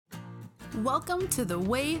Welcome to The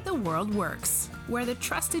Way the World Works, where the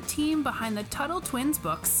trusted team behind the Tuttle Twins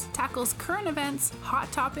books tackles current events, hot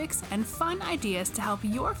topics, and fun ideas to help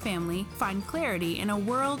your family find clarity in a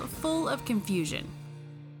world full of confusion.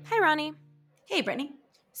 Hi, Ronnie. Hey, Brittany.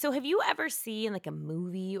 So have you ever seen like a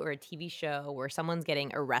movie or a TV show where someone's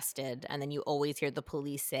getting arrested and then you always hear the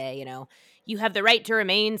police say, you have the right to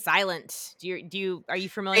remain silent? Are you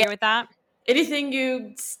familiar with that? Anything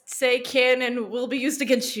you say can and will be used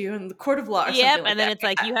against you in the court of law or Yep, something like and then that. it's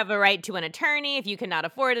like you have a right to an attorney. If you cannot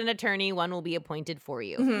afford an attorney, one will be appointed for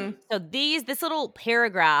you. Mm-hmm. So this little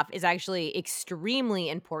paragraph is actually extremely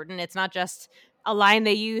important. It's not just a line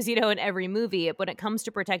they use, in every movie. When it comes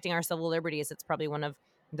to protecting our civil liberties, it's probably one of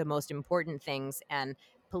the most important things. And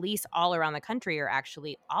police all around the country are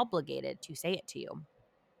actually obligated to say it to you.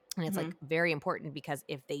 And it's like very important because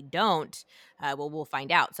if they don't, we'll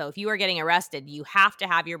find out. So if you are getting arrested, you have to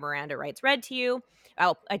have your Miranda rights read to you.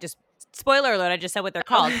 Oh, spoiler alert, I just said what they're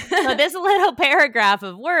called. So this little paragraph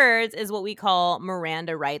of words is what we call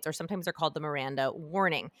Miranda rights, or sometimes they're called the Miranda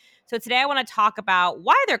warning. So today I want to talk about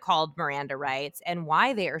why they're called Miranda rights and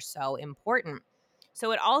why they are so important.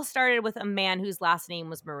 So it all started with a man whose last name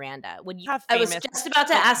was Miranda. Would you have I was famous? just about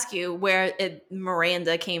to ask you where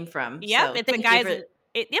Miranda came from. Yep, So it's the thank you guy's. for...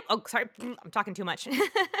 Yep. Oh, sorry, I'm talking too much.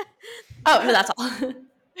 Oh, no, that's all.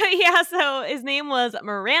 Yeah, so his name was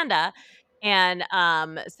Miranda. And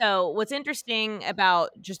so what's interesting about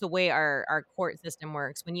just the way our court system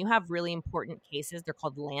works, when you have really important cases, they're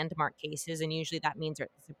called landmark cases. And usually that means they're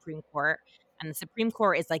at the Supreme Court. And the Supreme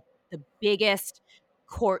Court is like the biggest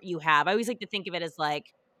court you have. I always like to think of it as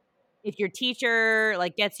like, if your teacher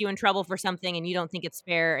like gets you in trouble for something and you don't think it's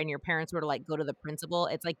fair and your parents were to like go to the principal,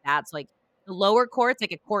 it's like that's like the lower courts,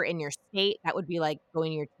 like a court in your state, that would be like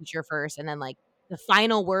going to your teacher first, and then like the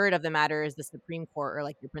final word of the matter is the Supreme Court, or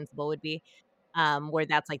like your principal would be, where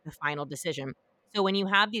that's like the final decision. So when you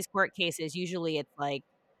have these court cases, usually it's like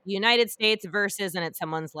United States versus, and it's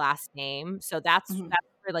someone's last name. So that's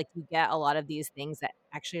where like you get a lot of these things that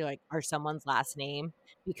actually like are someone's last name,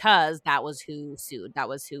 because that was who sued. That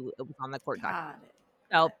was who it was on the court document.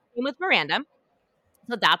 Got it. So same with Miranda.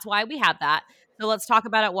 So that's why we have that. So let's talk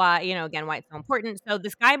about it. Why, again, why it's so important. So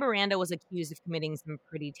this guy Miranda was accused of committing some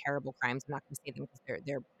pretty terrible crimes. I'm not going to say them because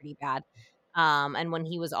they're pretty bad. And when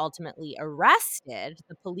he was ultimately arrested,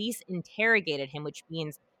 the police interrogated him, which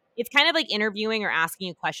means it's kind of like interviewing or asking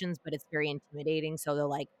you questions, but it's very intimidating. So they'll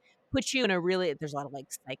like put you in a really, there's a lot of like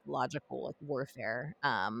psychological like warfare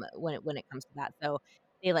when it comes to that. So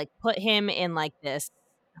they like put him in like this,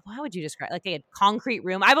 how would you describe, like a concrete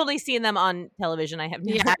room? I've only seen them on television. I have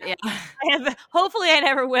never, hopefully I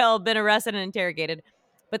never will, been arrested and interrogated.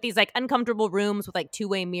 But these like uncomfortable rooms with like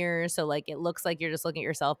two-way mirrors, so like it looks like you're just looking at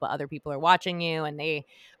yourself, but other people are watching you, and they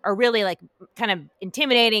are really like kind of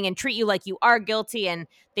intimidating and treat you like you are guilty. And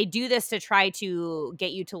they do this to try to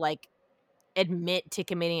get you to like admit to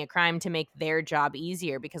committing a crime to make their job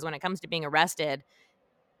easier, because when it comes to being arrested,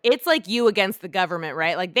 it's like you against the government,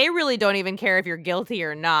 right? Like they really don't even care if you're guilty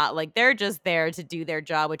or not. Like they're just there to do their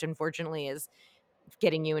job, which unfortunately is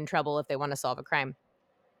getting you in trouble if they want to solve a crime.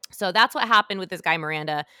 So that's what happened with this guy,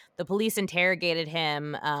 Miranda. The police interrogated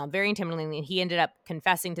him very intimidatingly, and he ended up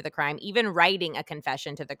confessing to the crime, even writing a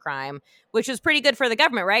confession to the crime, which was pretty good for the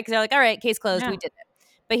government, right? Because they're like, all right, case closed, we did it.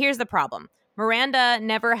 But here's the problem. Miranda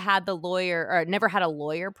never had a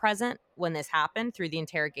lawyer present when this happened through the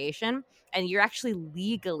interrogation. And you're actually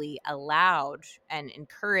legally allowed and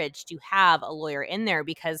encouraged to have a lawyer in there,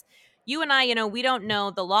 because you and I, we don't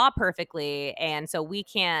know the law perfectly. And so we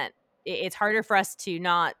can't, it's harder for us to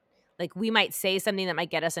not, like, we might say something that might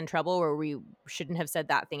get us in trouble where we shouldn't have said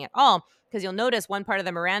that thing at all. Because you'll notice one part of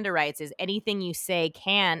the Miranda rights is anything you say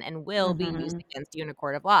can and will be used against you in a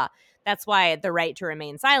court of law. That's why the right to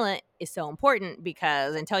remain silent is so important,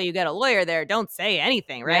 because until you get a lawyer there, don't say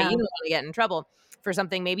anything, right? Yeah. You don't want to get in trouble for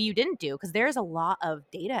something maybe you didn't do, because there's a lot of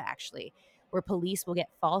data actually where police will get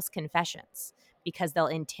false confessions because they'll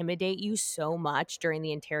intimidate you so much during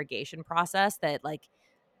the interrogation process that like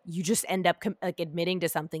you just end up like admitting to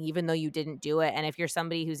something even though you didn't do it. And if you're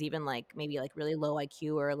somebody who's even like maybe like really low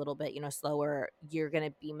IQ or a little bit, slower, you're going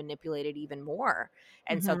to be manipulated even more.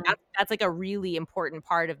 And so that's like a really important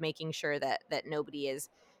part of making sure that nobody is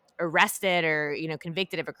arrested or,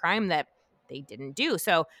 convicted of a crime that they didn't do.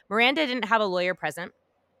 So Miranda didn't have a lawyer present,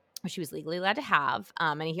 which he was legally allowed to have.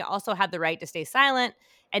 And he also had the right to stay silent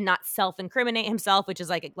and not self-incriminate himself, which is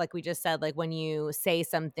like we just said, like when you say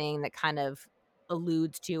something that kind of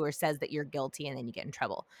alludes to or says that you're guilty and then you get in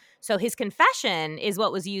trouble. So his confession is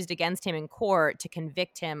what was used against him in court to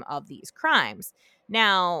convict him of these crimes.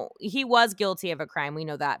 Now, he was guilty of a crime. We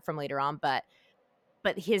know that from later on, but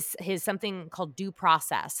but his something called due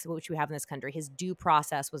process, which we have in this country, his due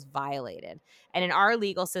process was violated. And in our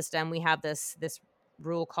legal system, we have this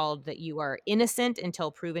rule called that you are innocent until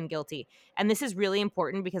proven guilty. And this is really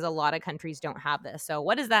important because a lot of countries don't have this. So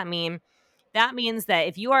what does that mean? That means that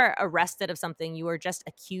if you are arrested of something, you are just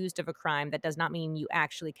accused of a crime. That does not mean you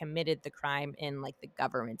actually committed the crime in like the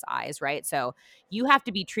government's eyes, right? So you have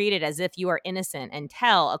to be treated as if you are innocent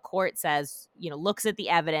until a court says, looks at the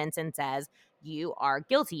evidence and says, you are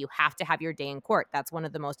guilty. You have to have your day in court. That's one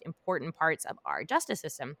of the most important parts of our justice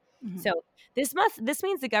system. Mhm. So this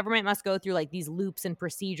means the government must go through like these loops and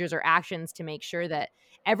procedures or actions to make sure that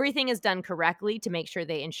everything is done correctly, to make sure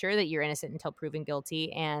they ensure that you're innocent until proven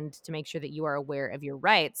guilty, and to make sure that you are aware of your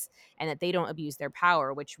rights and that they don't abuse their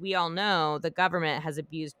power, which we all know the government has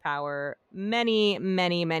abused power many,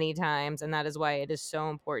 many, many times. And that is why it is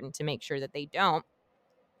so important to make sure that they don't.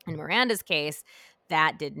 In Miranda's case,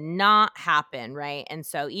 that did not happen, right? And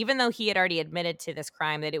so even though he had already admitted to this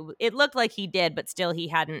crime, that it looked like he did, but still he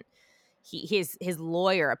hadn't, his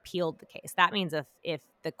lawyer appealed the case. That means if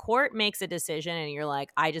the court makes a decision and you're like,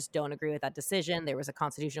 I just don't agree with that decision, there was a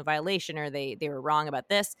constitutional violation, or they were wrong about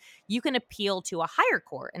this, you can appeal to a higher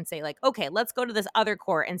court and say like, okay, let's go to this other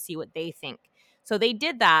court and see what they think. So they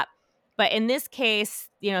did that. But in this case,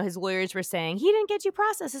 his lawyers were saying he didn't get due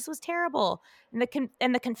process. This was terrible, and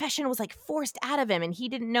the confession was like forced out of him, and he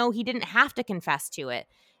didn't know he didn't have to confess to it.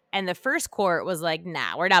 And the first court was like,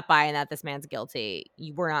 nah, we're not buying that. This man's guilty.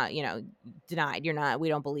 We're not, denied. You're not. We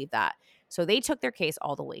don't believe that. So they took their case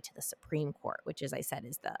all the way to the Supreme Court, which, as I said,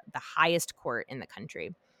 is the highest court in the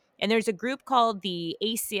country. And there's a group called the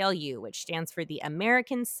ACLU, which stands for the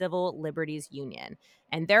American Civil Liberties Union.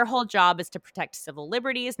 And their whole job is to protect civil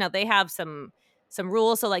liberties. Now, they have some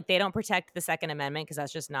rules. So like they don't protect the Second Amendment because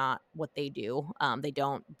that's just not what they do. They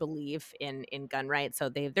don't believe in gun rights. So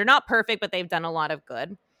they're not perfect, but they've done a lot of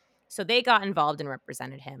good. So they got involved and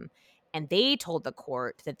represented him. And they told the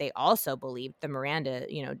court that they also believed the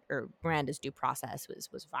Miranda's due process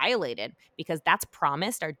was violated, because that's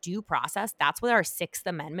promised. Our due process, that's what our Sixth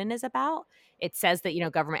Amendment is about. It says that,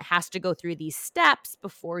 government has to go through these steps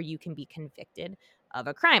before you can be convicted of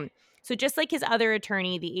a crime. So just like his other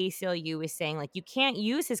attorney, the ACLU is saying, like, you can't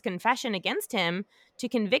use his confession against him to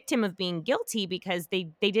convict him of being guilty because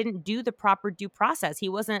they didn't do the proper due process. He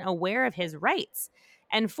wasn't aware of his rights.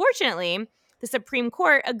 And fortunately, the Supreme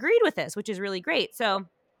Court agreed with this, which is really great. So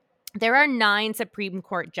there are 9 Supreme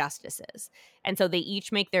Court justices. And so they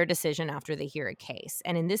each make their decision after they hear a case.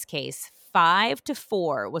 And in this case,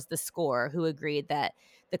 5-4 was the score who agreed that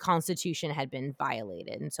the Constitution had been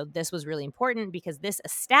violated. And so this was really important because this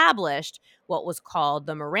established what was called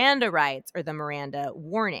the Miranda rights, or the Miranda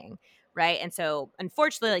warning, right? And so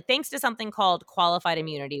unfortunately, like, thanks to something called qualified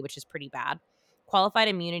immunity, which is pretty bad, qualified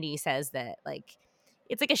immunity says that, like,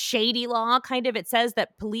 it's like a shady law, kind of. It says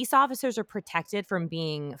that police officers are protected from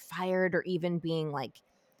being fired or even being like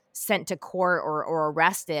sent to court or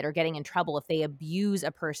arrested or getting in trouble if they abuse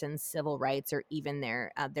a person's civil rights or even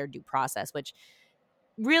their due process, which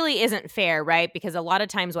really isn't fair, right? Because a lot of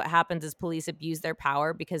times what happens is police abuse their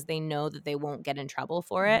power because they know that they won't get in trouble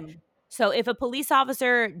for it. Mhm. So if a police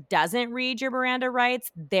officer doesn't read your Miranda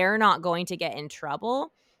rights, they're not going to get in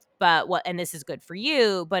trouble. And this is good for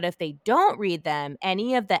you, but if they don't read them,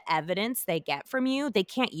 any of the evidence they get from you, they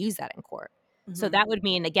can't use that in court. So Mhm. that would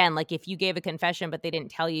mean, again, like if you gave a confession, but they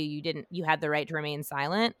didn't tell you you had the right to remain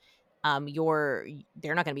silent, they're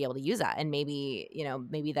not going to be able to use that. And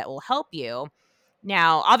maybe that will help you.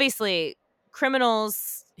 Now, obviously,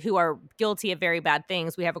 criminals who are guilty of very bad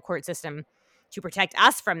things, we have a court system to protect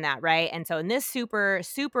us from that, right? And so in this super,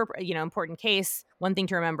 super, important case, one thing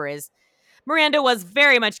to remember is Miranda was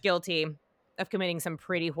very much guilty of committing some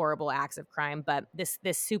pretty horrible acts of crime. But this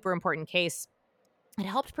super important case, it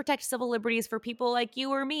helped protect civil liberties for people like you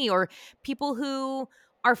or me, or people who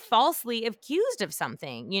are falsely accused of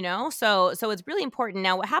something, So it's really important.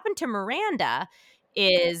 Now, what happened to Miranda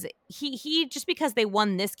is he just because they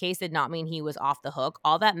won this case did not mean he was off the hook.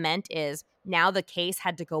 All that meant is now the case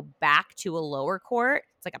had to go back to a lower court.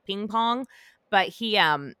 It's like a ping pong, but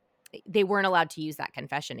they weren't allowed to use that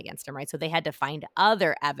confession against him, right? So they had to find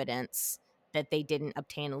other evidence that they didn't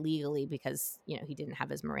obtain legally because, he didn't have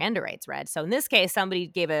his Miranda rights read. So in this case, somebody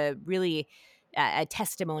gave a really a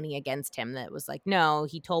testimony against him that was like, no,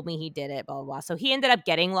 he told me he did it, blah, blah, blah. So he ended up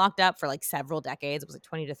getting locked up for like several decades. It was like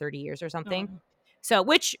 20 to 30 years or something. Oh. So,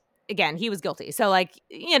 which again, he was guilty. So like,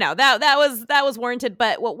 that was warranted.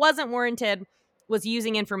 But what wasn't warranted was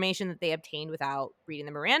using information that they obtained without reading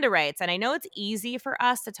the Miranda rights. And I know it's easy for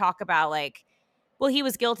us to talk about like, well, he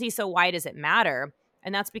was guilty, so why does it matter?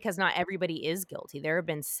 And that's because not everybody is guilty. There have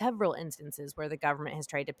been several instances where the government has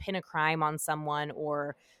tried to pin a crime on someone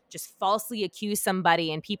or just falsely accuse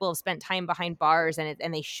somebody, and people have spent time behind bars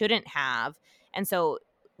and they shouldn't have. And so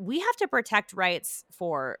we have to protect rights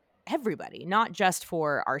for everybody, not just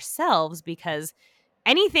for ourselves, because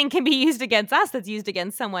anything can be used against us that's used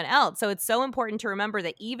against someone else. So it's so important to remember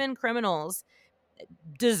that even criminals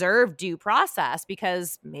deserve due process,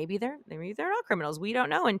 because maybe they're not criminals. We don't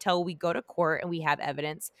know until we go to court and we have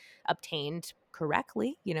evidence obtained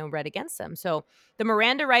correctly, read against them. So the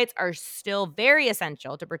Miranda rights are still very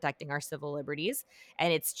essential to protecting our civil liberties.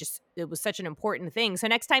 And it was such an important thing. So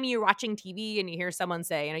next time you're watching TV and you hear someone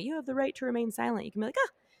say, you have the right to remain silent, you can be like,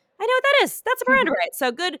 I know what that is. That's a Miranda right.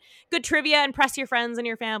 So good trivia, and press your friends and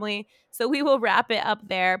your family. So we will wrap it up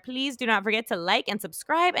there. Please do not forget to like and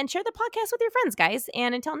subscribe and share the podcast with your friends, guys.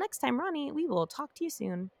 And until next time, Ronnie, we will talk to you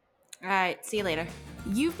soon. All right. See you later.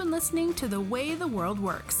 You've been listening to The Way the World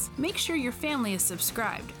Works. Make sure your family is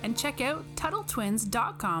subscribed and check out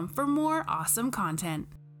TuttleTwins.com for more awesome content.